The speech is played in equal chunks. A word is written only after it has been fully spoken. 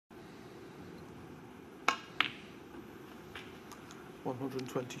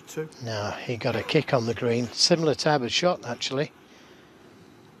122. No, he got a kick on the green. Similar type of shot, actually.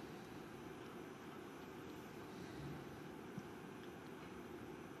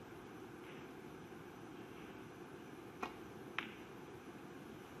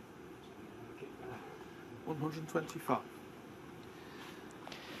 $125.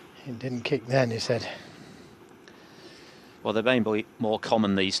 He didn't kick then, he said. Well, they may be more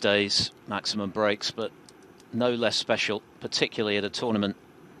common these days, maximum breaks, but no less special, particularly at a tournament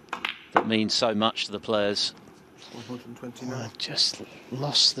that means so much to the players. 129. I just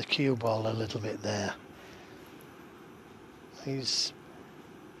lost the cue ball a little bit there. He's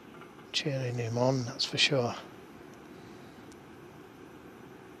cheering him on, that's for sure.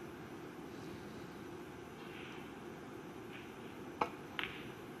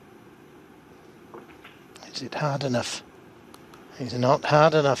 Is it hard enough? He's not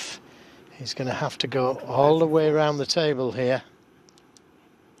hard enough. He's going to have to go all the way around the table here.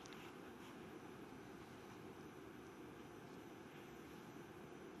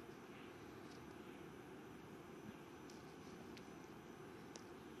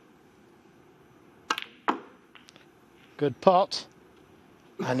 Good pot.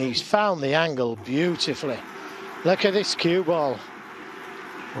 And he's found the angle beautifully. Look at this cue ball.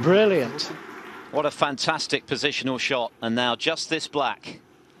 Brilliant. What a fantastic positional shot. And now just this black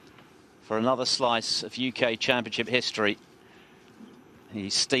for another slice of UK Championship history.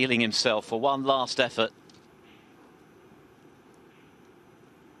 He's steeling himself for one last effort.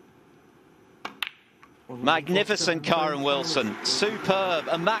 Magnificent Kyren Wilson. Superb.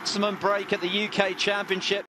 A maximum break at the UK Championship.